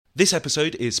This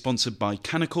episode is sponsored by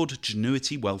Canaccord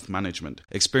Genuity Wealth Management,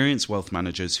 experienced wealth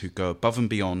managers who go above and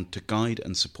beyond to guide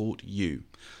and support you.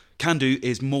 Can do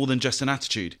is more than just an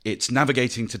attitude. It's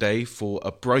navigating today for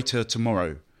a brighter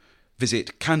tomorrow.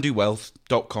 Visit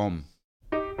candowealth.com.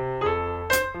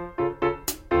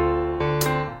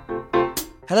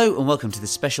 Hello and welcome to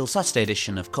this special Saturday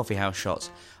edition of Coffee House Shot.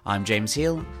 I'm James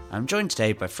Heale. I'm joined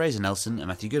today by Fraser Nelson and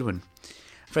Matthew Goodwin.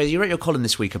 Fraser, you wrote your column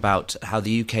this week about how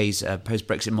the UK's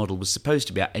post-Brexit model was supposed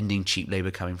to be about ending cheap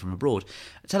labour coming from abroad.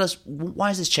 Tell us, why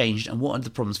has this changed and what are the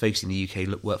problems facing the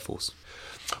UK workforce?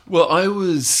 Well, I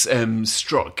was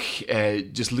struck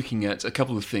just looking at a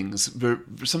couple of things.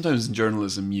 Sometimes in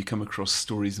journalism you come across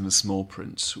stories in the small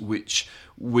print, which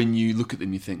when you look at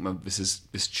them you think, well, this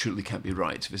surely can't be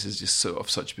right. This is just of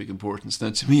such big importance. Now,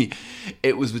 to me,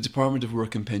 it was the Department of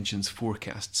Work and Pensions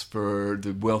forecasts for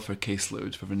the welfare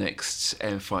caseload for the next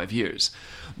 5 years.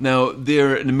 Now,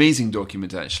 they're an amazing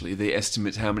document, actually. They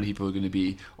estimate how many people are going to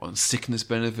be on sickness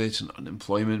benefit and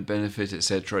unemployment benefit,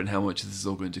 etc., and how much this is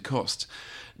all going to cost.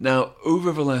 Now,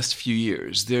 over the last few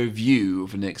years, their view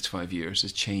of the next 5 years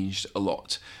has changed a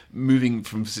lot, moving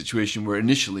from a situation where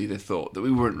initially they thought that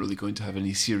we weren't really going to have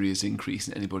any serious increase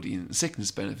in anybody in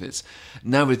sickness benefits.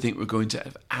 Now they think we're going to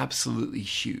have absolutely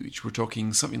huge. We're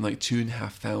talking something like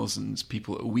 2,500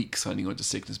 people a week signing on to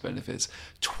sickness benefits,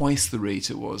 twice the rate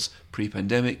it was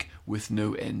pre-pandemic, with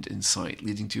no end in sight,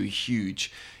 leading to a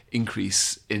huge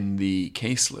increase in the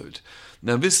caseload.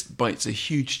 Now, this bites a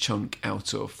huge chunk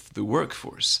out of the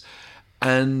workforce.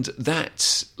 And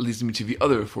that leads me to the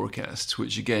other forecast,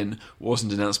 which again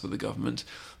wasn't announced by the government.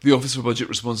 The Office for Budget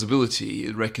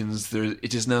Responsibility reckons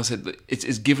it has now said that it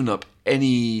has given up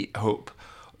any hope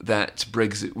that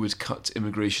Brexit would cut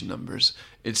immigration numbers.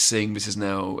 It's saying this is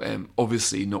now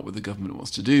obviously not what the government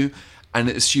wants to do, and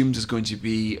it assumes there's going to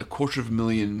be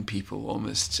 250,000 people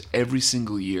almost every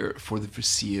single year for the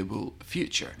foreseeable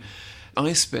future.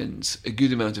 I spent a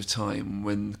good amount of time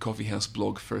when the Coffee House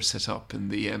blog first set up in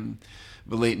the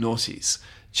late noughties,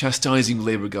 chastising the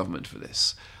Labour government for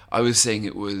this. I was saying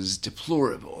it was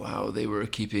deplorable how they were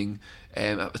keeping,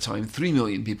 at the time, 3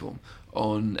 million people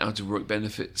on out-of-work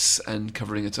benefits and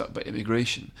covering it up by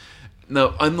immigration.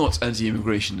 Now, I'm not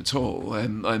anti-immigration at all.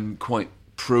 I'm quite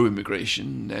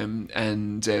pro-immigration,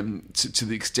 and to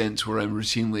the extent where I'm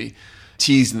routinely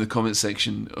teased in the comment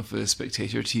section of The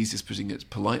Spectator, teased is putting it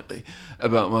politely,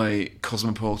 about my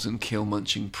cosmopolitan,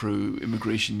 kale-munching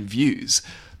pro-immigration views.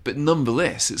 But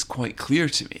nonetheless, it's quite clear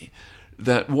to me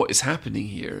that what is happening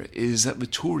here is that the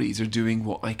Tories are doing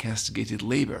what I castigated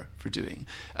Labour for doing,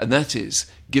 and that is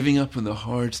giving up on the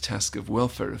hard task of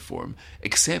welfare reform,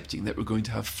 accepting that we're going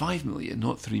to have 5 million,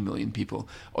 not 3 million people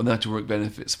on out-of-work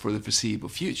benefits for the foreseeable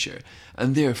future,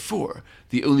 and therefore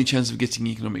the only chance of getting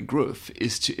economic growth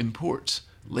is to import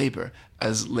Labour,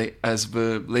 as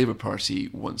the Labour Party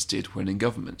once did when in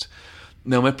government.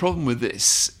 Now, my problem with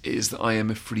this is that I am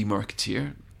a free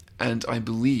marketeer, and I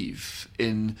believe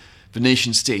in the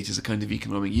nation state as a kind of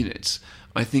economic unit.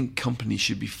 I think companies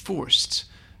should be forced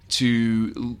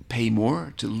to pay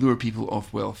more, to lure people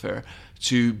off welfare,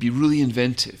 to be really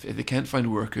inventive. If they can't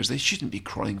find workers, they shouldn't be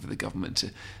crying for the government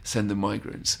to send them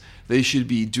migrants. They should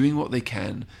be doing what they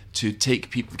can to get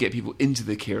people into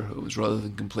the care homes rather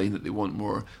than complain that they want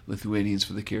more Lithuanians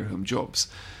for the care home jobs.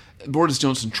 Boris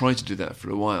Johnson tried to do that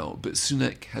for a while, but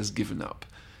Sunak has given up.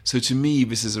 So to me,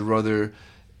 this is a rather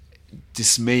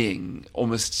dismaying,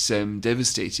 almost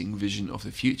devastating vision of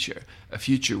the future. A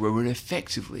future where we're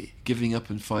effectively giving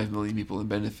up on 5 million people in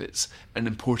benefits and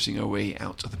importing our way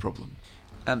out of the problem.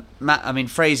 Matt,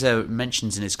 Fraser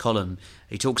mentions in his column,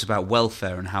 he talks about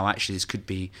welfare and how actually this could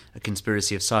be a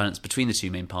conspiracy of silence between the two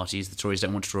main parties. The Tories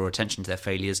don't want to draw attention to their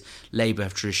failures. Labour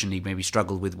have traditionally maybe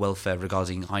struggled with welfare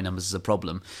regarding high numbers as a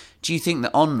problem. Do you think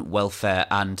that on welfare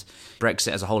and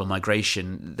Brexit as a whole and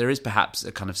migration, there is perhaps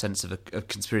a kind of sense of a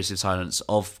conspiracy of silence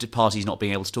of parties not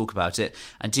being able to talk about it?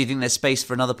 And do you think there's space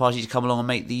for another party to come along and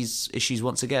make these issues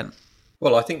once again?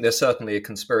 Well, I think there's certainly a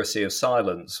conspiracy of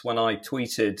silence. When I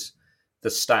tweeted the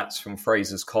stats from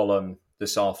Fraser's column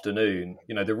this afternoon,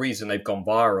 the reason they've gone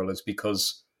viral is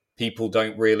because people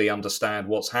don't really understand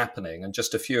what's happening. And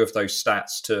just a few of those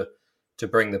stats to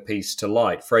bring the piece to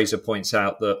light. Fraser points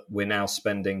out that we're now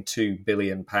spending £2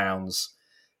 billion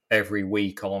every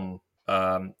week on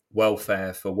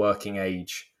welfare for working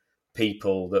age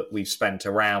people, that we've spent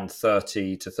around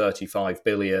 30 to 35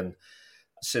 billion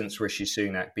since Rishi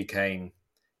Sunak became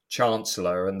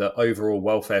Chancellor, and that overall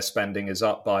welfare spending is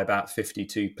up by about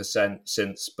 52%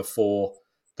 since before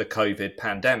the COVID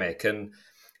pandemic. And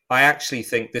I actually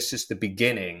think this is the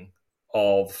beginning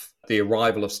of the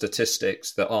arrival of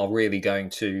statistics that are really going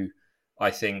to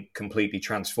I think, completely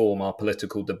transform our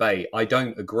political debate. I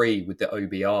don't agree with the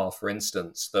OBR, for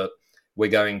instance, that we're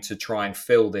going to try and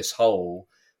fill this hole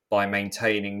by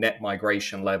maintaining net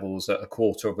migration levels at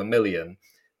 250,000.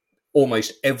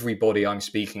 Almost everybody I'm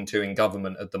speaking to in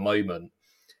government at the moment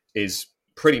is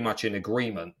pretty much in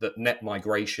agreement that net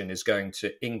migration is going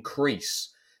to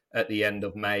increase at the end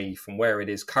of May from where it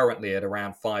is currently at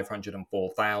around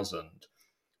 504,000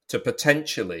 to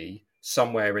potentially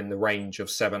somewhere in the range of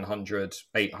 700,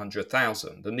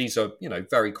 800,000. And these are,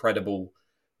 very credible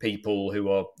people who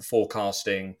are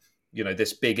forecasting,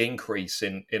 this big increase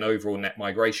in overall net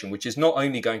migration, which is not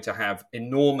only going to have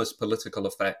enormous political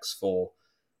effects for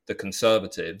the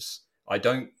Conservatives. I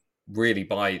don't really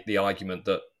buy the argument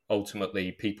that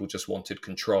ultimately people just wanted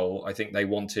control. I think they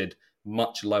wanted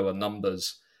much lower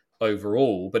numbers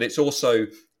overall, but it's also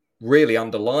really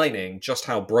underlining just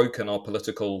how broken our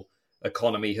political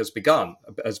economy has become.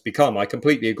 I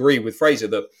completely agree with Fraser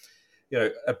that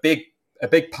a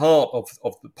big part of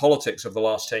the politics of the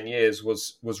last 10 years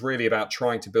was really about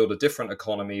trying to build a different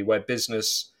economy where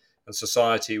business and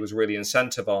society was really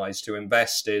incentivized to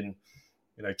invest in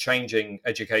changing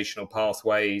educational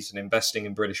pathways and investing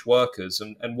in British workers.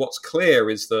 And what's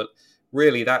clear is that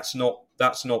really that's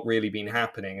not really been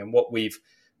happening. And what we've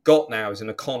got now is an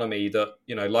economy that,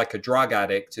 like a drug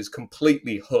addict, is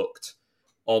completely hooked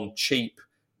on cheap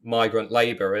migrant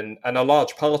labour. And a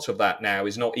large part of that now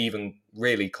is not even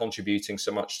really contributing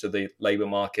so much to the labour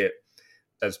market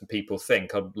as people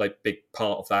think. A big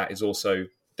part of that is also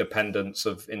dependence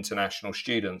of international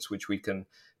students, which we can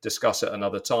discuss at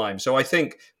another time. So I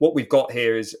think what we've got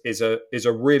here is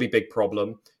a really big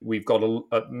problem. We've got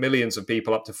millions of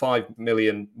people, up to 5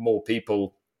 million more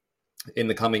people in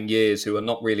the coming years who are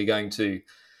not really going to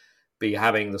be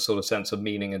having the sort of sense of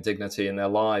meaning and dignity in their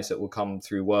lives that will come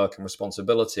through work and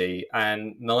responsibility.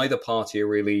 And neither party are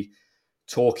really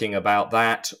talking about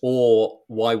that or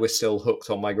why we're still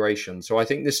hooked on migration. So I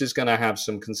think this is going to have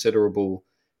some considerable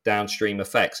downstream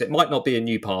effects. It might not be a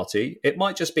new party. It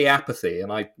might just be apathy.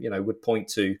 And I, would point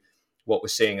to what we're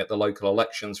seeing at the local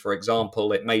elections, for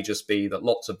example. It may just be that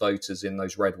lots of voters in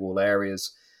those red wall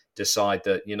areas decide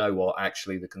that,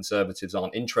 actually the Conservatives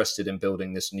aren't interested in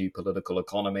building this new political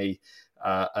economy,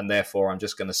 and therefore I'm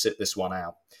just going to sit this one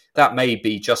out. That may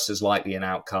be just as likely an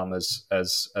outcome as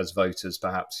voters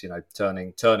perhaps,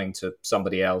 turning to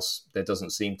somebody else. There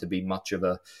doesn't seem to be much of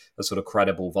a sort of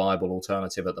credible, viable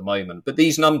alternative at the moment. But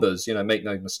these numbers, make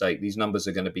no mistake, these numbers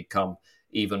are going to become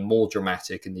even more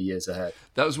dramatic in the years ahead.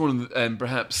 That was one of the,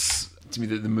 perhaps to me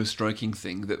the most striking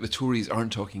thing, that the Tories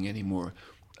aren't talking anymore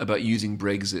about using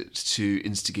Brexit to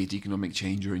instigate economic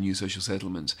change or a new social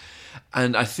settlement.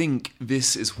 And I think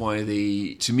this is why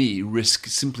they, to me, risk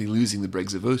simply losing the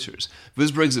Brexit voters.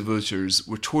 Those Brexit voters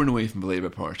were torn away from the Labour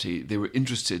Party. They were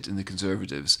interested in the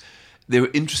Conservatives. They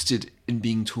were interested in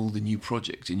being told a new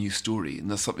project, a new story, and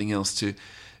that's something else to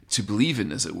believe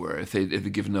in, as it were, if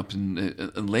they'd given up in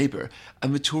Labour.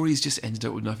 And the Tories just ended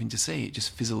up with nothing to say. It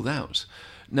just fizzled out.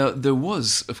 Now, there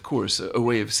was, of course, a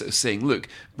way of saying, look,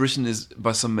 Britain is,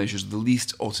 by some measures, the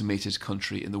least automated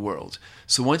country in the world.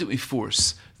 So why don't we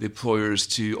force the employers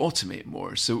to automate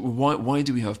more? So why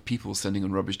do we have people standing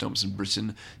on rubbish dumps in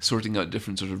Britain, sorting out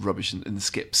different sort of rubbish in the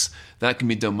skips? That can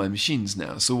be done by machines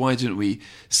now. So why don't we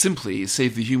simply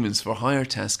save the humans for higher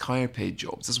task, higher paid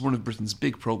jobs? That's one of Britain's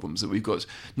big problems, that we've got,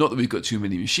 not that we've got too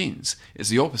many machines, it's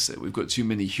the opposite. We've got too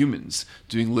many humans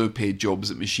doing low paid jobs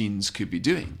that machines could be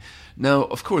doing. Now,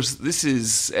 of course, this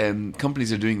is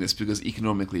companies are doing this because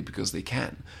they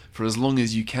can. For as long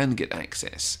as you can get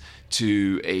access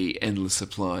to a endless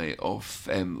supply of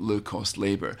low-cost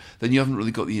labour, then you haven't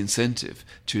really got the incentive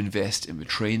to invest in the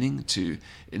training, to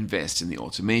invest in the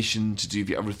automation, to do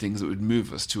the other things that would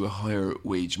move us to a higher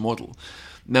wage model.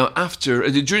 Now,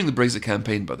 during the Brexit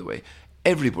campaign, by the way,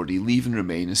 everybody, Leave and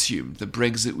Remain, assumed that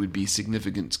Brexit would be a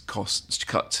significant cost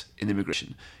cut in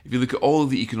immigration. If you look at all of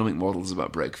the economic models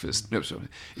about if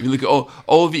you look at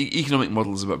all of the economic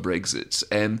models about Brexit,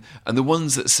 and the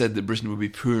ones that said that Britain would be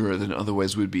poorer than it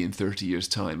otherwise would be in 30 years'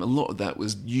 time, a lot of that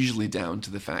was usually down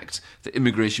to the fact that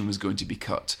immigration was going to be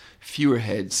cut. Fewer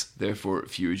heads, therefore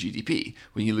fewer GDP.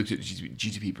 When you looked at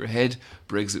GDP per head,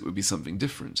 Brexit would be something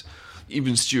different.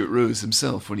 Even Stuart Rose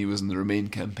himself, when he was in the Remain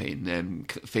campaign,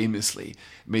 famously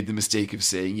made the mistake of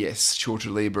saying, yes, shorter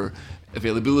labour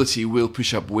availability will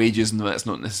push up wages, and that's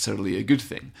not necessarily a good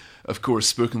thing. Of course,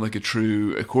 spoken like a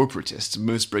true corporatist,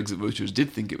 most Brexit voters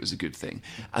did think it was a good thing.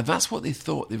 And that's what they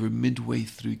thought they were midway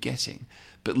through getting.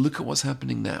 But look at what's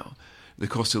happening now. The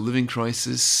cost of living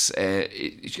crisis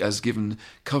it has given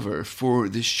cover for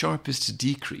the sharpest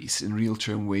decrease in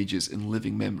real-term wages in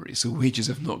living memory. So wages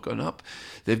have not gone up.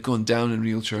 They've gone down in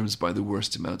real terms by the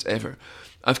worst amount ever.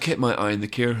 I've kept my eye on the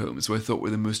care homes, who I thought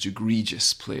were the most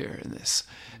egregious player in this.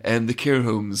 And the care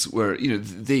homes were,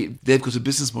 they've got a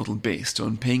business model based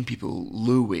on paying people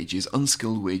low wages,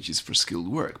 unskilled wages for skilled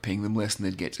work, paying them less than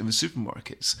they'd get in the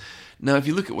supermarkets. Now, if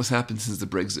you look at what's happened since the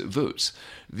Brexit vote,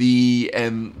 the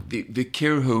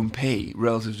care home pay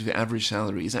relative to the average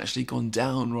salary has actually gone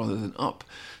down rather than up.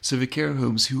 So the care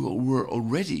homes who were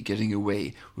already getting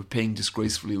away with paying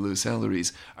disgracefully low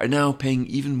salaries are now paying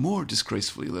even more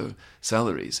disgracefully low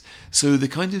salaries. So the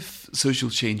kind of social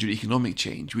change or economic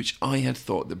change which I had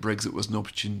thought that Brexit was an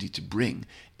opportunity to bring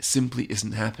simply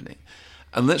isn't happening.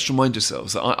 And let's remind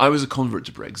ourselves that I was a convert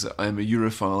to Brexit. I am a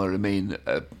Europhile. I remain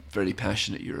a very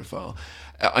passionate Europhile.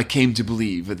 I came to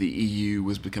believe that the EU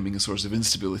was becoming a source of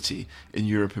instability in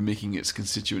Europe and making its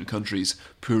constituent countries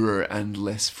poorer and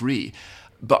less free.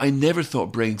 But I never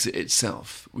thought Brexit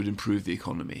itself would improve the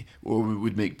economy or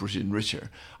would make Britain richer.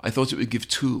 I thought it would give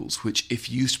tools which, if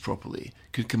used properly,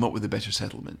 could come up with a better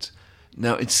settlement.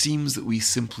 Now, it seems that we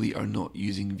simply are not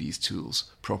using these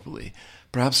tools properly.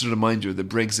 Perhaps a reminder that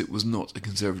Brexit was not a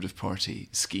Conservative Party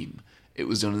scheme. It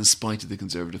was done in spite of the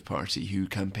Conservative Party, who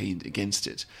campaigned against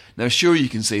it. Now, sure, you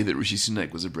can say that Rishi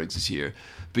Sunak was a Brexiteer,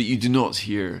 but you do not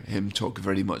hear him talk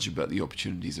very much about the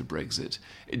opportunities of Brexit.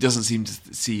 It doesn't seem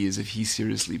to see as if he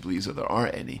seriously believes that there are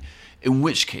any. In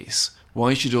which case,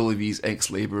 why should all of these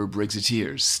ex-Labour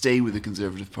Brexiteers stay with the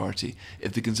Conservative Party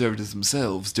if the Conservatives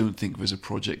themselves don't think there's a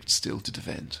project still to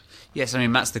defend? Yes, I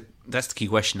mean, that's the key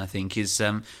question, I think, is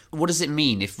what does it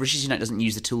mean if Rishi Sunak doesn't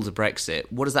use the tools of Brexit?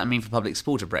 What does that mean for public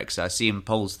support of Brexit? I see in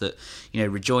polls that,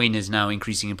 Rejoin is now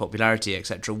increasing in popularity,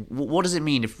 etc. What does it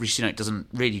mean if Rishi Sunak doesn't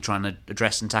really try and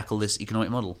address and tackle this economic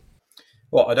model?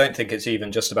 Well, I don't think it's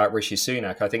even just about Rishi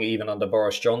Sunak. I think even under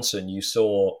Boris Johnson, you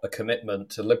saw a commitment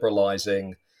to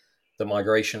liberalising the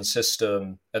migration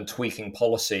system and tweaking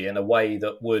policy in a way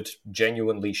that would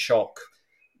genuinely shock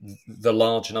the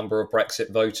large number of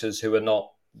Brexit voters who are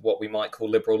not what we might call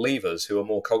liberal leavers, who are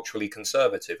more culturally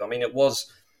conservative. I mean, it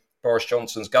was Boris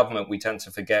Johnson's government, we tend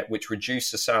to forget, which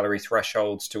reduced the salary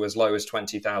thresholds to as low as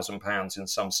 £20,000 in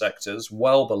some sectors,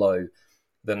 well below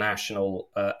the national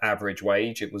average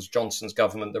wage. It was Johnson's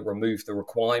government that removed the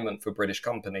requirement for British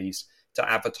companies to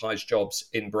advertise jobs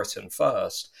in Britain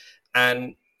first.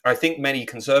 And I think many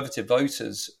Conservative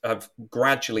voters have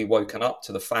gradually woken up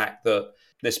to the fact that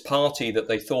this party that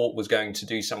they thought was going to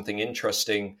do something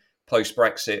interesting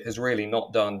post-Brexit has really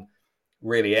not done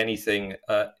really anything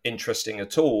interesting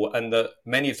at all, and that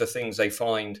many of the things they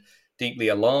find deeply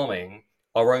alarming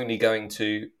are only going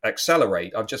to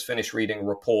accelerate. I've just finished reading a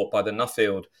report by the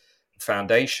Nuffield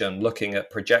Foundation looking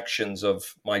at projections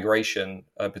of migration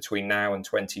between now and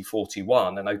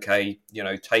 2041. And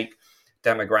take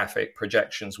demographic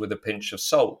projections with a pinch of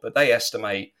salt, but they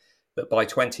estimate that by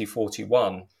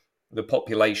 2041, the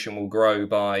population will grow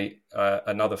by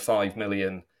another 5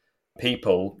 million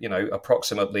people,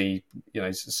 approximately,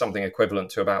 something equivalent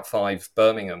to about 5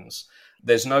 Birminghams.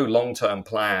 There's no long-term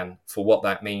plan for what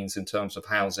that means in terms of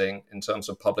housing, in terms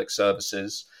of public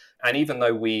services. And even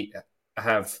though we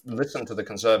have listened to the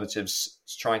Conservatives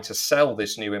trying to sell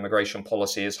this new immigration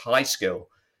policy as high-skill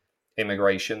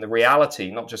immigration, the reality,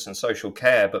 not just in social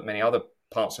care, but many other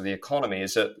parts of the economy,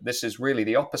 is that this is really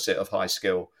the opposite of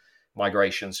high-skill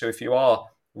migration. So if you are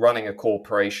running a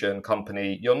corporation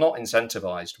company, you're not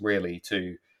incentivized really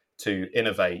to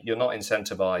innovate. You're not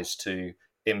incentivized to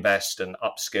invest and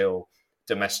upskill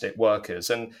domestic workers.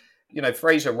 And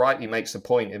Fraser rightly makes the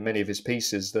point in many of his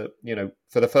pieces that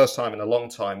for the first time in a long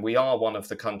time, we are one of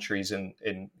the countries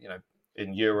in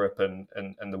Europe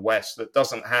and the West that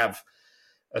doesn't have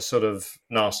a sort of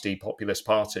nasty populist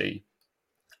party.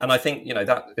 And I think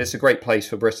that it's a great place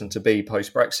for Britain to be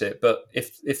post Brexit. But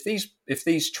if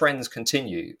these trends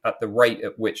continue at the rate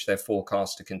at which they're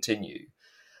forecast to continue,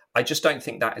 I just don't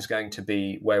think that is going to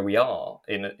be where we are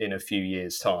in a few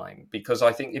years' time. Because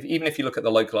I think even if you look at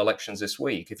the local elections this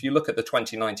week, if you look at the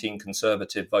 2019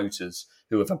 Conservative voters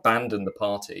who have abandoned the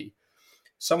party,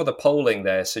 some of the polling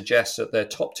there suggests that their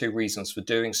top 2 reasons for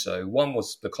doing so, one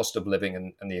was the cost of living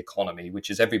and the economy,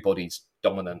 which is everybody's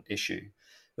dominant issue.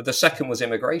 But the second was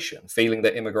immigration, feeling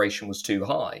that immigration was too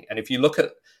high. And if you look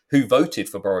at who voted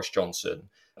for Boris Johnson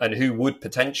and who would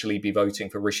potentially be voting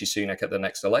for Rishi Sunak at the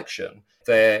next election,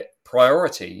 their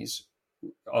priorities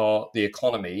are the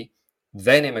economy,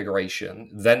 then immigration,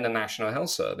 then the National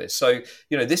Health Service. So,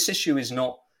 this issue is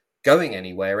not going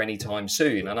anywhere anytime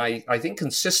soon. And I think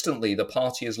consistently the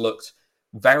party has looked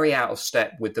very out of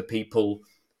step with the people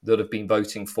that have been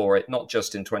voting for it, not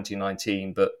just in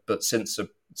 2019, but since the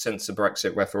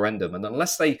Brexit referendum. And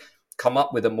unless they come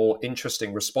up with a more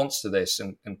interesting response to this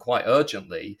and quite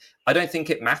urgently, I don't think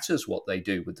it matters what they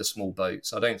do with the small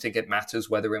boats. I don't think it matters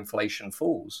whether inflation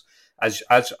falls. As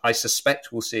I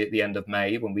suspect we'll see at the end of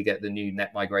May when we get the new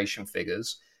net migration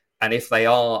figures. And if they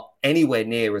are anywhere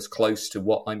near as close to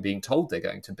what I'm being told they're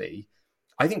going to be,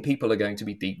 I think people are going to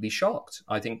be deeply shocked.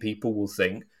 I think people will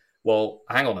think, well,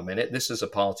 hang on a minute, this is a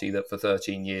party that for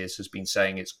 13 years has been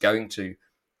saying it's going to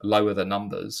lower the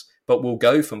numbers, but we'll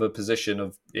go from a position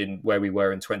of in where we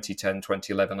were in 2010,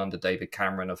 2011 under David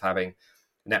Cameron of having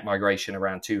net migration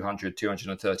around 200,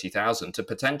 230,000 to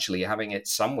potentially having it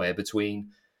somewhere between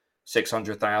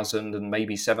 600,000 and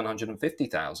maybe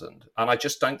 750,000. And I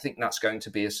just don't think that's going to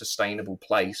be a sustainable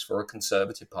place for a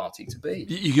Conservative Party to be.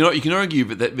 You can argue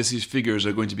that these figures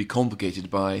are going to be complicated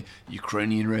by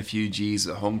Ukrainian refugees,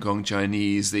 the Hong Kong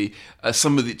Chinese, to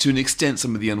an extent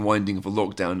some of the unwinding of the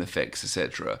lockdown effects,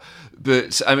 etc.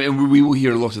 But I mean, we will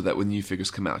hear a lot of that when new figures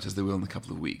come out, as they will in a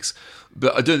couple of weeks.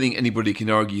 But I don't think anybody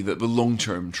can argue that the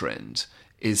long-term trend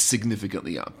is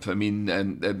significantly up. I mean,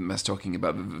 Matt's talking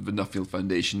about the Nuffield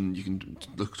Foundation. You can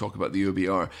talk about the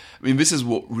OBR. I mean, this is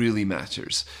what really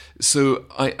matters. So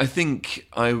I think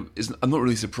I'm not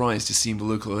really surprised to see in the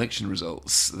local election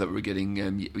results that we're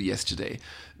getting yesterday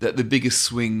that the biggest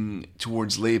swing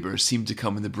towards Labour seemed to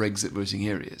come in the Brexit voting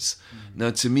areas.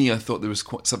 Now, to me, I thought there was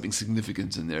quite something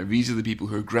significant in there. These are the people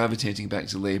who are gravitating back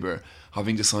to Labour,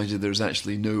 having decided there's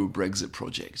actually no Brexit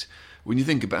project. When you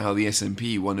think about how the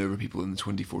SNP won over people in the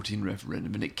 2014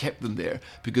 referendum, and it kept them there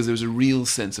because there was a real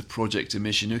sense of project and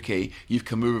mission. Okay, you've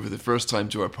come over for the first time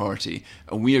to our party,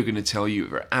 and we are going to tell you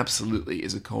there absolutely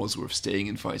is a cause worth staying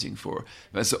and fighting for.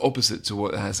 That's the opposite to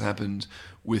what has happened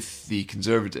with the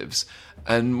Conservatives.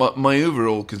 And my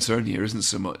overall concern here isn't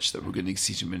so much that we're going to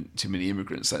see too many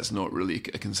immigrants. That's not really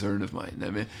a concern of mine. I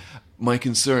mean, my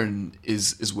concern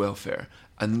is welfare.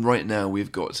 And right now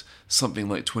we've got something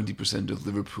like 20% of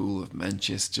Liverpool, of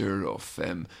Manchester, of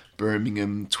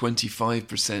Birmingham,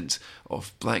 25%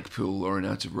 of Blackpool are in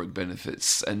out-of-work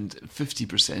benefits, and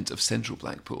 50% of Central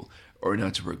Blackpool are in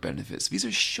out-of-work benefits. These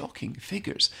are shocking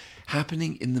figures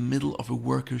happening in the middle of a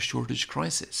worker shortage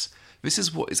crisis. This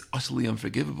is what is utterly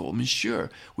unforgivable. I mean, sure,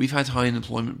 we've had high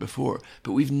unemployment before,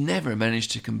 but we've never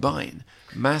managed to combine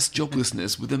mass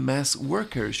joblessness with a mass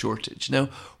worker shortage. Now,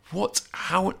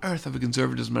 how on earth have the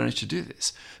Conservatives managed to do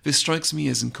this? This strikes me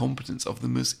as incompetence of the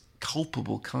most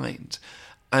culpable kind.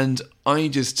 And I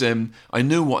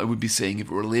know what I would be saying if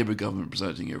it were a Labour government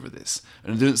presiding over this.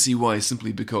 And I don't see why,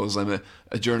 simply because I'm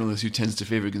a journalist who tends to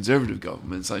favour Conservative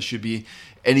governments, I should be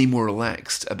any more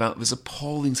relaxed about this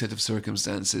appalling set of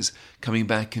circumstances coming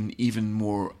back in even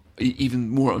more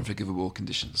unforgivable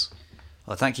conditions.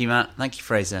 Well, thank you, Matt. Thank you,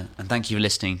 Fraser. And thank you for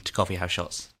listening to Coffee House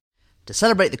Shots. To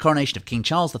celebrate the coronation of King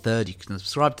Charles III, you can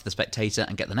subscribe to The Spectator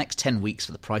and get the next 10 weeks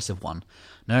for the price of one.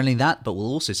 Not only that, but we'll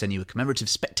also send you a commemorative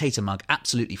Spectator mug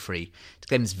absolutely free. To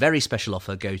claim this very special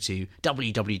offer, go to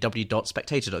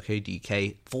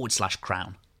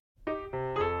www.spectator.co.uk/crown.